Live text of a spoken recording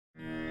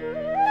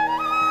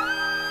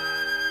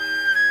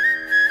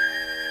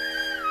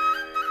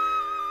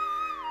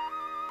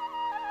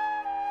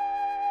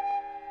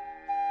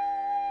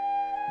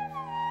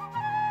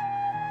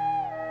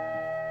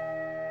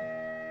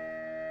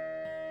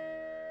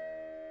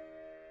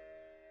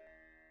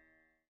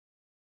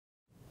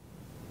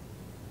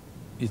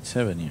It's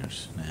 7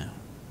 years now.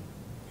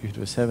 If it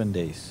was 7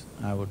 days,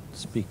 I would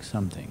speak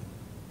something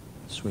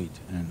sweet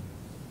and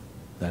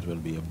that will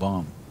be a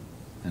balm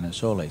and a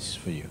solace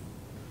for you.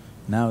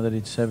 Now that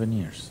it's 7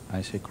 years,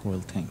 I say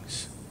cruel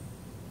things,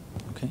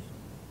 okay?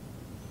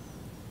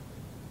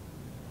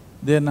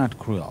 They're not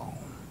cruel,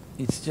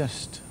 it's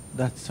just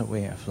that's the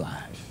way of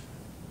life.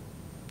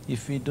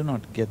 If we do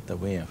not get the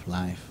way of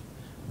life,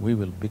 we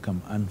will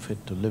become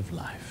unfit to live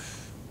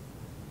life.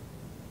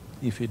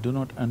 If we do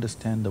not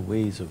understand the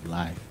ways of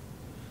life,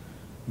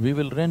 we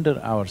will render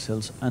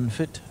ourselves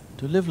unfit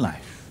to live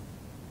life.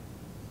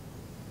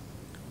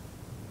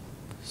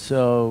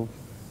 So,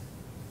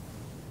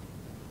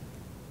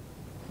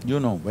 you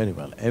know very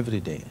well, every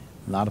day,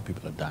 a lot of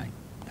people are dying.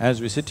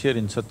 As we sit here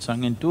in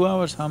satsang, in 2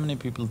 hours, how many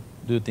people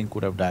do you think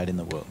would have died in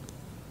the world?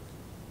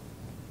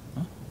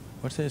 Huh?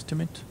 What's the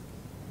estimate?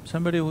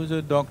 Somebody who's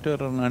a doctor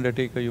or an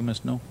undertaker, you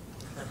must know.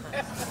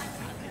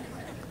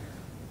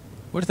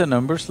 What's the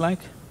numbers like?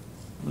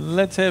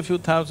 Let's say a few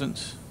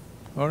thousands,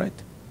 all right?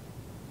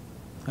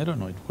 I don't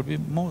know, it could be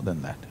more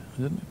than that,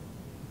 isn't it?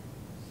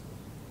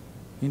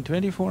 In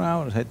 24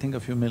 hours, I think a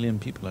few million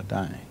people are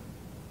dying,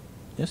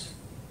 yes?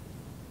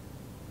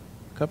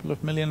 Couple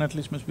of million at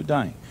least must be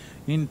dying.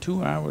 In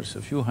 2 hours,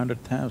 a few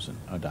 100,000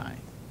 are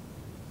dying.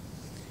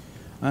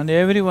 And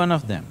every one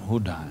of them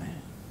who die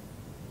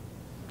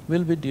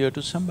will be dear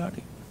to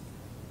somebody,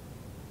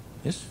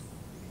 yes?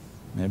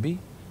 Maybe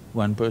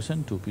 1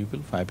 person, 2 people,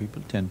 5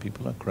 people, 10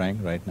 people are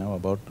crying right now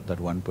about that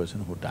 1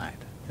 person who died,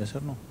 yes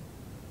or no?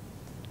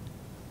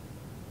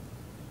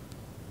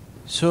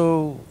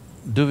 So,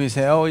 do we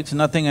say, oh, it's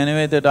nothing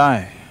anyway, they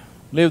die,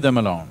 leave them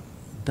alone?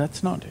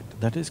 That's not it,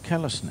 that is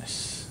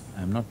callousness.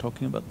 I'm not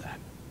talking about that.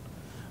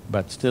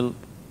 But still,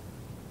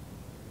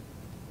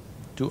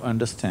 to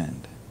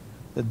understand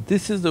that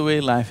this is the way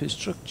life is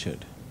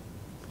structured,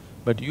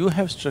 but you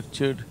have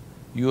structured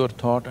your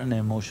thought and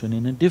emotion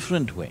in a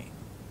different way,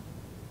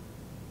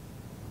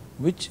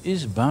 which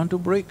is bound to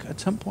break at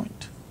some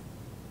point.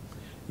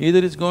 Either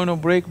it's going to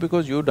break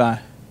because you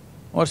die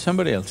or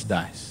somebody else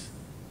dies.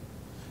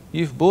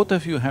 If both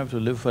of you have to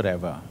live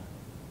forever,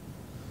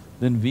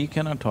 then we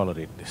cannot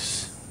tolerate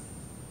this.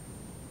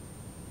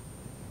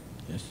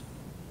 Yes?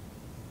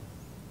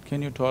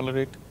 Can you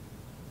tolerate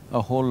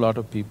a whole lot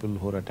of people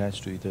who are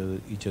attached to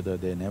each other,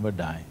 they never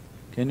die?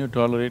 Can you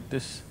tolerate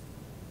this?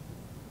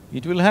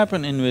 It will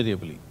happen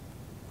invariably.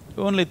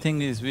 The only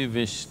thing is we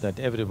wish that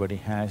everybody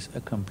has a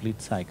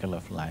complete cycle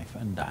of life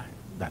and die,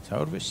 that's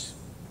our wish.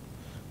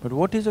 But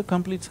what is a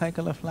complete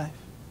cycle of life?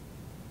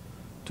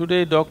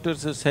 Today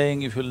doctors are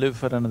saying if you live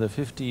for another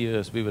 50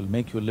 years, we will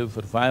make you live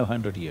for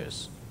 500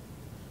 years.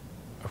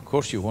 Of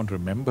course you won't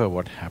remember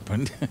what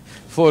happened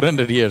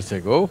 400 years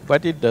ago,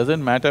 but it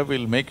doesn't matter,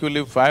 we'll make you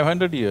live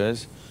 500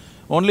 years.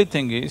 Only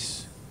thing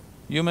is,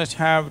 you must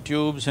have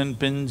tubes and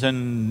pins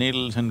and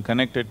needles and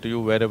connected to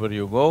you wherever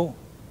you go,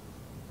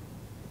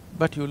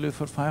 but you live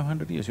for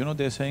 500 years. You know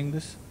they're saying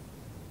this?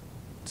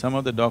 Some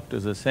of the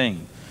doctors are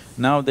saying,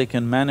 now they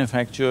can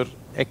manufacture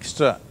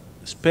extra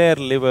spare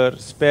liver,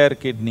 spare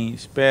kidney,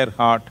 spare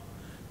heart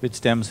with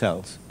stem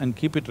cells and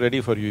keep it ready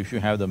for you if you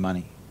have the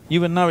money.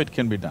 Even now it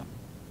can be done.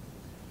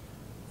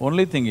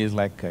 Only thing is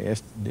like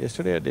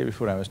yesterday or day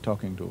before I was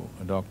talking to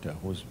a doctor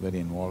who's very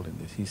involved in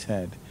this, he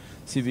said,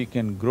 see, we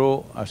can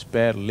grow a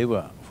spare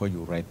liver for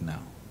you right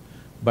now,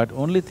 but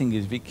only thing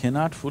is we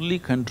cannot fully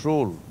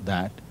control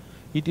that.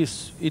 It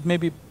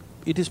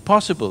is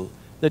possible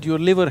that your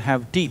liver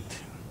have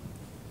teeth.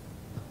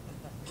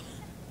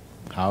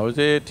 How is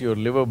it, your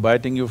liver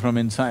biting you from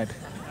inside?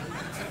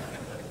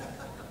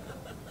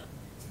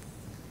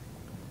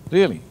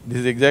 Really, this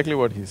is exactly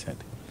what he said,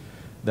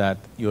 that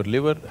your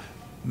liver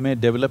may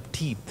develop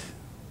teeth,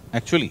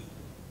 actually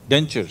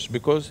dentures,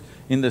 because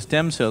in the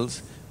stem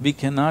cells, we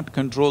cannot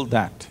control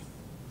that.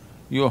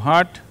 Your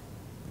heart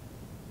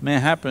may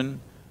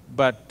happen,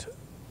 but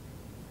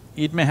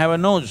it may have a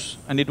nose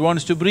and it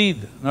wants to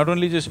breathe, not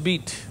only just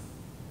beat.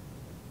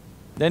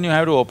 Then you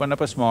have to open up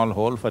a small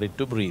hole for it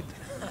to breathe.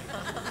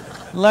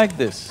 Like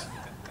this,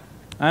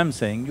 I'm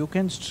saying you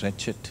can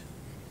stretch it.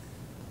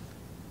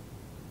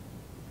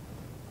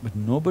 But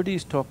nobody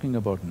is talking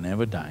about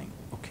never dying,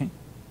 okay?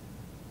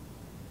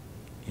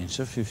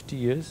 Instead of 50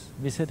 years,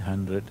 we said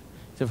 100.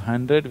 Instead of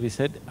 100, we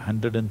said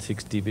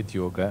 160 with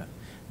yoga.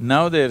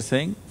 Now they're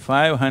saying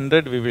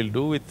 500 we will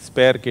do with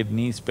spare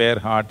kidney, spare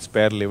heart,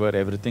 spare liver,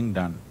 everything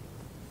done.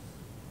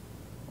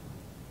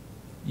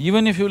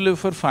 Even if you live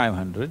for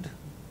 500,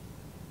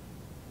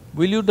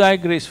 will you die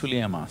gracefully,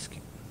 I'm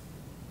asking?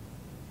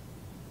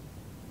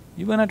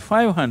 Even at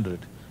 500,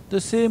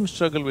 the same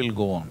struggle will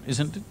go on,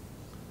 isn't it?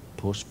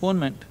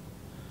 Postponement,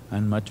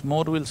 and much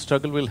more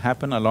struggle will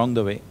happen along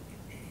the way.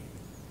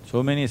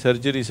 So many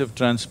surgeries of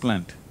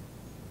transplant.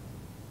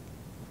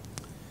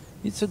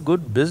 It's a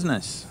good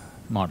business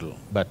model,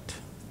 but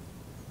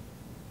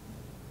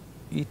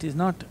it is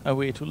not a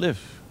way to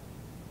live.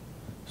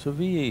 So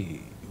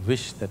we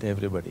wish that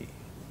everybody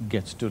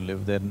gets to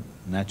live their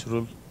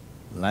natural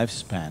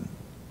lifespan.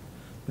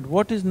 But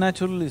what is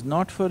natural is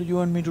not for you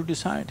and me to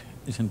decide,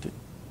 isn't it?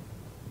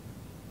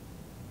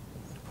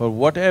 for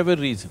whatever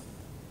reason.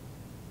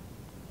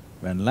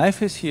 When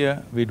life is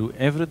here, we do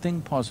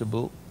everything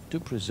possible to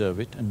preserve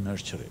it and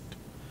nurture it.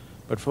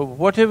 But for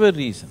whatever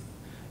reason,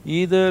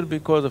 either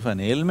because of an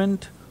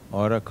ailment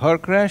or a car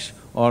crash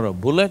or a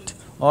bullet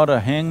or a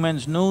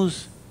hangman's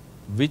noose,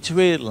 which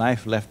way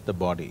life left the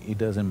body, it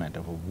doesn't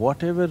matter. For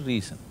whatever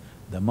reason,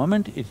 the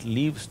moment it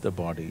leaves the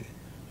body,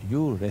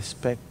 you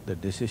respect the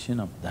decision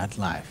of that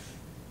life,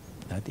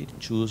 that it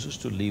chooses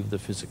to leave the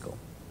physical,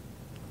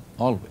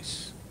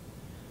 always.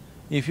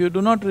 If you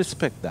do not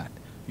respect that,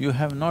 you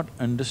have not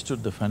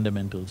understood the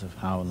fundamentals of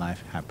how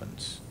life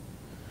happens.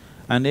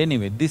 And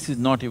anyway, this is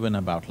not even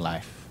about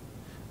life.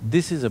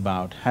 This is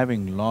about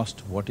having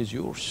lost what is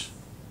yours.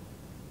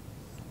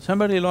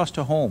 Somebody lost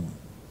a home.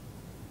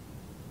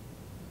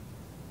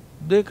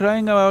 They're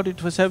crying about it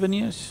for 7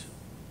 years.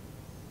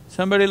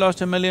 Somebody lost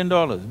 $1 million,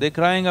 they're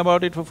crying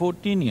about it for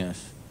 14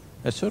 years.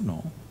 Yes or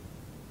no?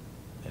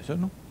 Yes or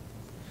no?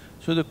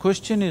 So the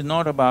question is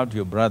not about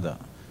your brother,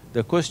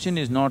 the question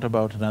is not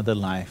about another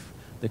life,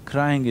 the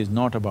crying is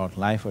not about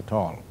life at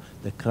all.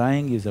 The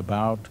crying is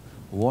about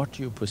what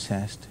you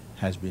possessed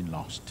has been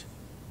lost.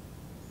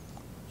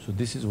 So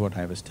this is what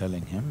I was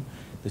telling him.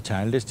 The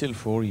child is still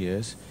 4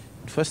 years.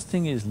 First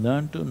thing is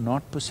learn to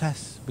not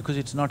possess, because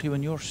it's not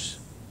even yours.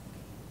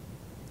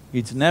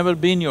 It's never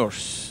been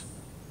yours.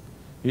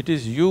 It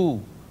is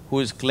you who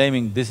is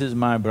claiming, this is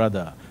my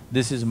brother,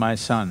 this is my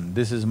son,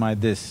 this is my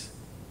this.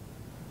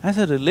 As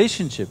a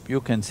relationship, you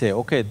can say,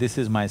 okay, this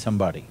is my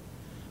somebody.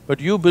 But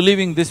you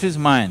believing this is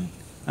mine,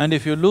 and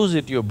if you lose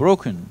it, you're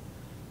broken,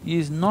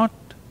 is not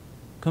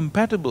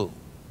compatible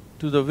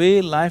to the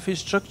way life is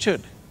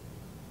structured.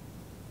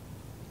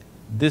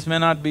 This may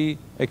not be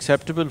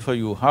acceptable for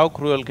you. How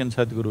cruel can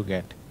Sadhguru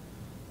get?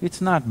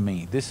 It's not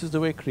me, this is the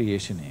way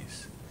creation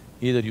is.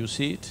 Either you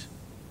see it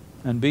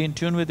and be in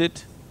tune with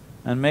it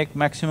and make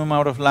maximum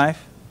out of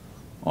life,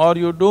 or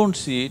you don't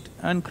see it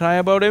and cry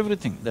about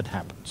everything that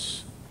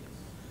happens.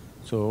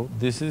 So,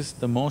 this is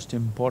the most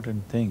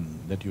important thing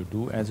that you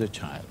do as a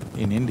child.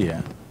 In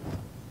India,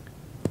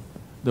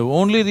 the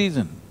only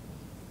reason,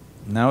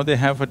 now they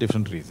have for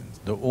different reasons,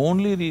 the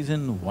only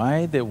reason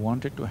why they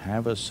wanted to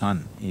have a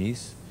son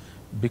is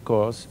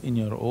because in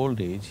your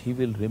old age, he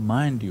will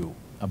remind you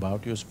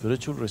about your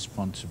spiritual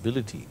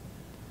responsibility.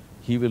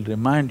 He will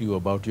remind you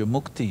about your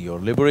mukti, your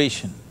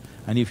liberation,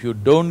 and if you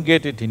don't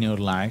get it in your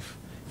life,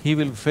 he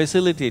will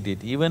facilitate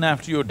it even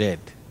after you're dead.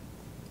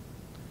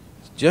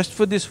 Just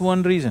for this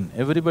one reason,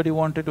 everybody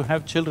wanted to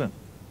have children.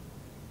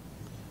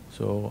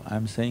 So,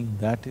 I'm saying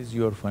that is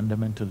your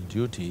fundamental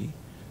duty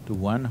to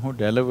one who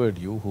delivered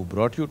you, who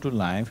brought you to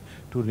life,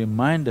 to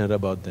remind her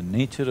about the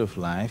nature of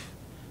life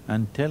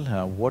and tell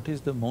her what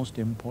is the most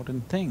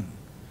important thing.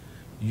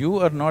 You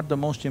are not the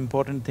most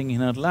important thing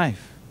in her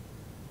life.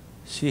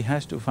 She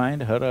has to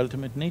find her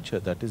ultimate nature,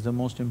 that is the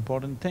most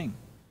important thing.